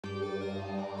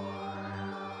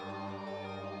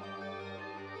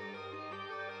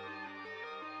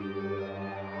You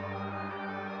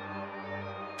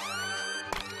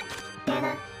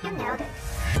nailed it.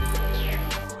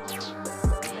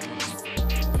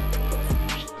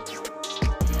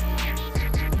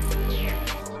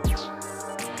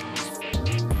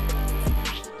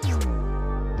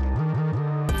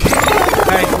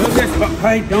 Hey, look this.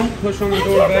 Hey, don't push on the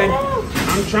door, babe.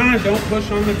 I'm trying. Don't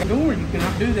push on the door. You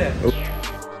cannot do that.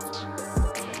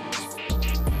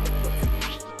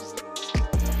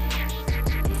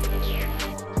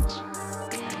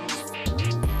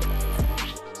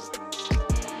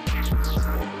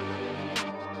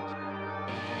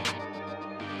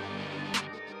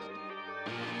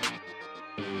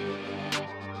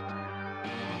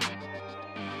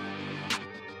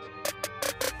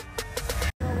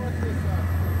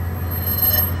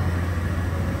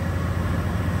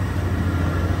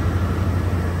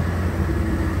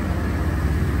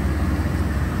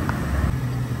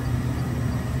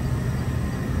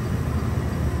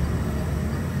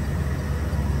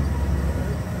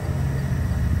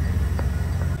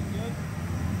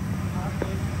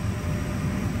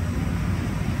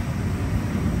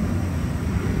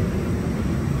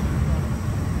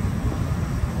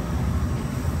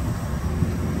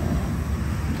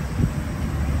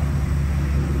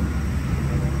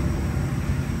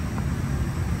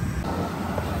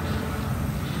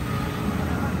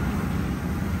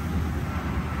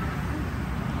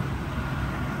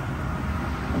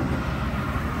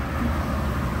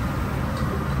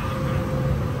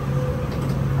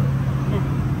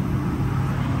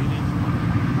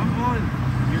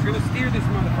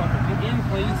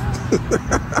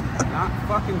 Not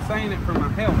fucking saying it for my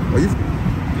health. To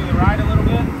the right a little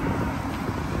bit.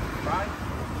 Right.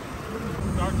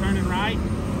 Start turning right.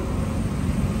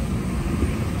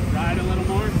 Right a little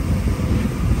more.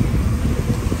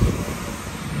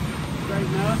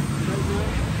 Straighten up. Straighten up.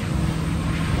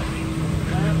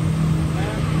 Left.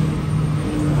 Left.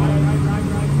 Right. Right.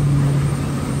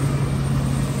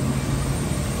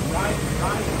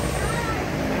 Right.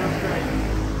 Now straight.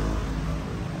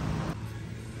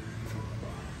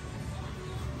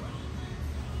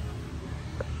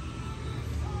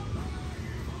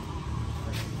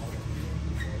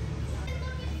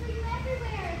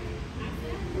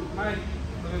 Hey,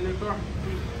 put in your car.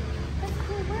 That's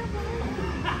cool. Where am I?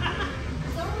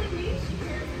 It's only me she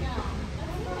cares about.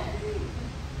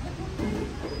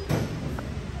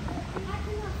 I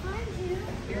cannot find you.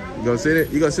 You gonna sit it?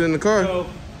 You gonna sit in the car? So,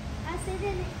 I sit in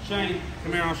it. Shane,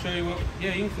 come here. I'll show you what.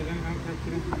 Yeah, you can sit in.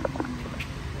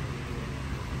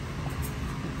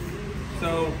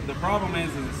 So the problem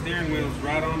is the steering wheel is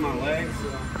right on my legs.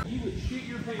 You would shit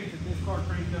your pants if this car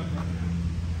cranked up right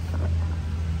now.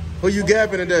 Who you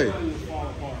gapping today?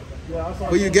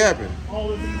 Who you gapping?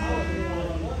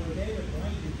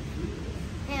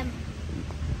 Him.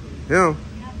 Him?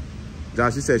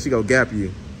 Josh, she said she gonna gap you.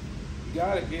 You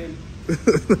got it, kid.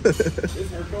 This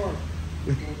is her car.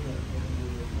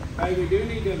 Hey, we do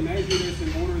need to measure this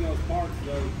and order those parts,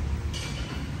 though.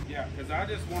 Yeah, because I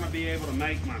just want to be able to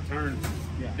make my turns,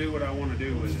 do what I want to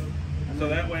do with it. So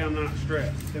that way I'm not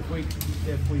stressed. If we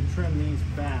trim these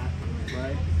back,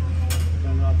 right?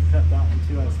 Then we'll have to cut that one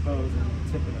too, I suppose,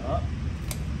 and tip it up.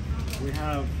 We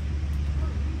have,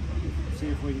 see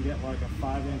if we can get like a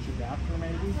 5-inch adapter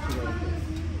maybe to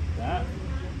that.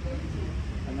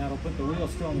 And that'll put the wheel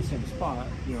still in the same spot,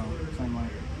 you know, same like,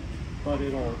 but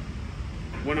it'll.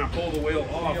 When I pull the wheel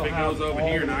off, it goes over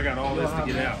here and I got all this to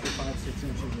get out. 5-6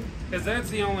 inches. Because that's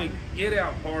the only get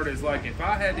out part is like if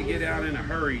I had to get out in a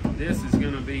hurry, this is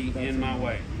going to be in my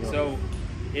way. So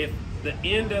if the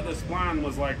end of the spline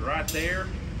was like right there,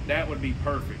 that would be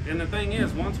perfect. And the thing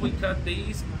is, once we cut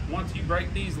these, once you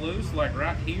break these loose, like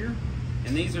right here,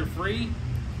 and these are free,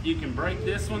 you can break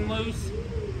this one loose,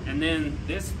 and then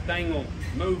this thing will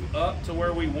move up to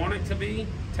where we want it to be,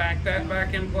 tack that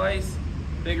back in place,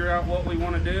 figure out what we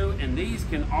want to do, and these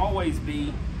can always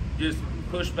be just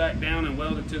pushed back down and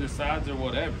welded to the sides or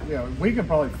whatever. Yeah, we could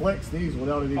probably flex these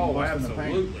without it even busting the paint.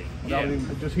 Absolutely. Without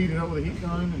even, just heat it up with a heat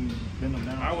gun and bend them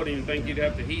down. I wouldn't even think you'd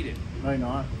have to heat it. May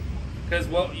not. Because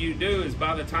what you do is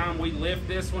by the time we lift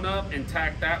this one up and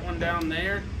tack that one down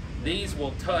there, these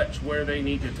will touch where they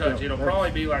need to touch. Yeah, it'll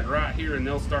probably be like right here and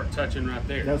they'll start touching right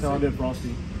there. That's how I did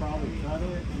Frosty. Probably cut it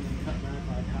and then cut back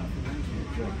like half an inch.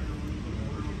 Yeah.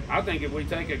 I think if we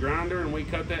take a grinder and we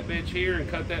cut that bitch here and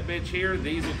cut that bitch here,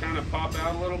 these will kind of pop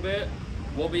out a little bit.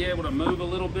 We'll be able to move a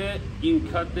little bit. You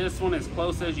can cut this one as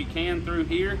close as you can through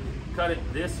here. Cut it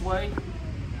this way.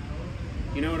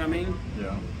 You know what I mean?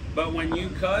 Yeah. But when you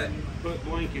cut, put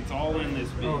blank, it's all in this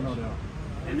bitch. Oh, no doubt.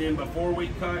 And then before we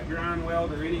cut, grind,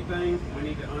 weld, or anything, we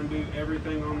need to undo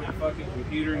everything on that fucking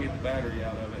computer and get the battery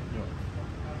out of it.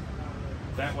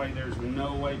 That way there's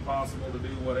no way possible to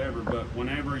do whatever. But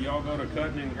whenever y'all go to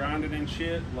cutting and grinding and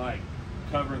shit, like,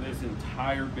 cover this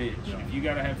entire bitch. If you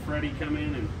gotta have Freddie come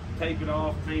in and tape it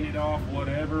off, paint it off,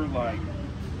 whatever, like,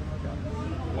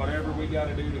 whatever we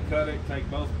gotta do to cut it, take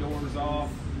both doors off.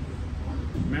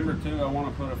 Remember too, I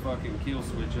wanna put a fucking kill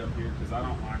switch up here because I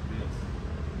don't like this.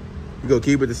 You gonna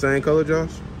keep it the same color, Josh?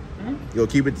 Hmm? You gonna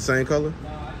keep it the same color?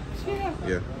 Yeah.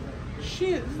 Yeah.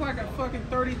 Shit, it's like a fucking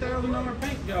 $30,000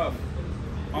 paint job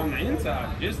on the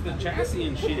inside, just the chassis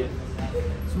and shit.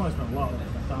 Somebody's been a lot like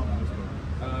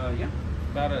that. Yeah,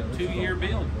 about a 2-year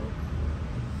build.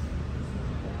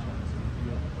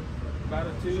 About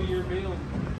a 2-year build.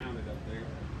 Found it up there.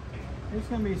 It's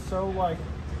gonna be so like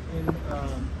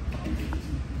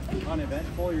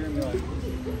uneventful. You're gonna be like,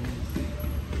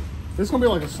 It's gonna be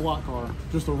like a slot car,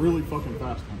 just a really fucking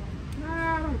fast one.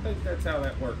 Nah, I don't think that's how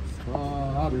that works.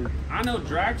 I do. I know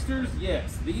dragsters,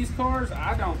 yes. These cars,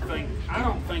 I don't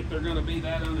think they're gonna be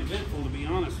that uneventful, to be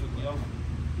honest with y'all.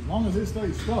 As long as it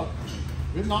stays stuck,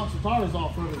 it knocks the tires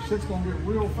off of it. Shit's gonna get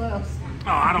real fast. Oh,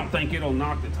 I don't think it'll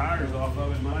knock the tires off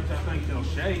of it much. I think they'll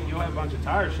shake. You'll have a bunch of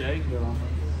tire shake. Yeah.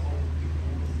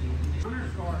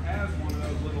 Hunter's car has one of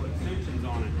those little extensions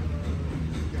on it.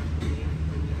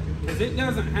 Because it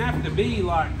doesn't have to be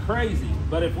like crazy.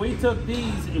 But if we took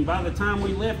these and by the time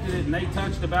we lifted it and they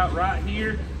touched about right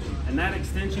here and that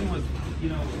extension was, you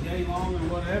know, yay long or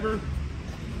whatever,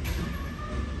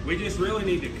 we just really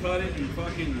need to cut it and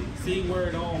fucking see where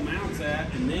it all mounts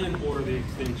at and then order the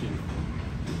extension.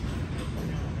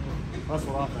 that's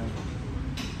what I think.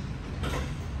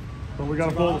 But we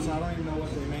gotta pull I this. don't even know what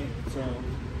they made, so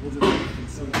we'll just wait and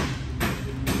see.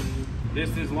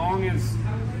 Just as long as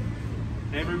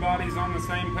everybody's on the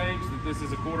same page that this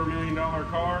is a $250,000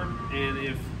 car, and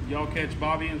if y'all catch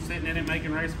Bobby and sitting in it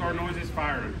making race car noises,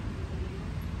 fire him.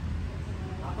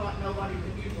 I thought nobody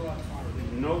could use a lot of fire.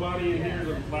 Nobody in here is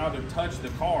allowed to touch the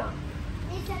car.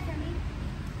 Except for me.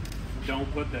 Don't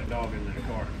put that dog in that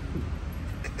car.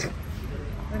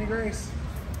 Any Grace?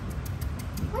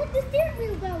 Where'd the steering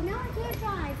wheel go? Now I can't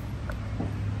drive.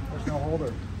 There's no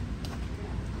holder.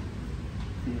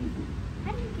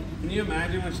 How do you get it? Can you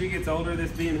imagine when she gets older,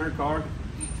 this being her car?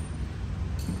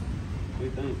 What do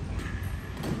you think?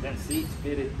 That seat's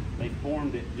fitted. They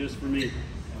formed it just for me.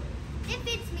 It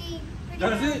fits me. Pretty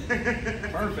Does well. it?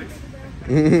 Perfect. I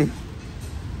think it's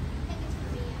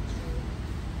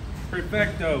for me,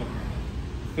 Perfecto.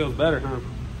 Feels better, huh?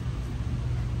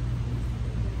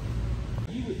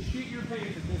 You would shit your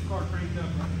pants if this car cranked up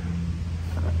right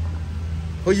now.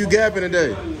 Who you gapping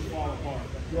today? Suddenly fall apart.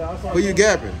 Yeah, I saw Who you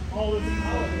gapping? all this.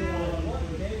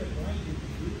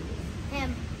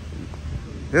 Him.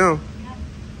 Him?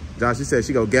 Josh, she said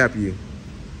she gonna gap you. You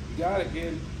got it,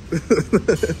 kid.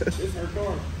 It's her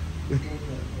car.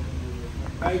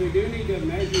 Hey, we do need to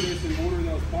measure this and order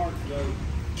those parts, though.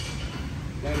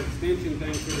 That extension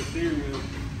thing for the steering wheel.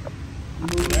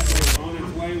 That's on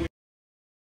its way.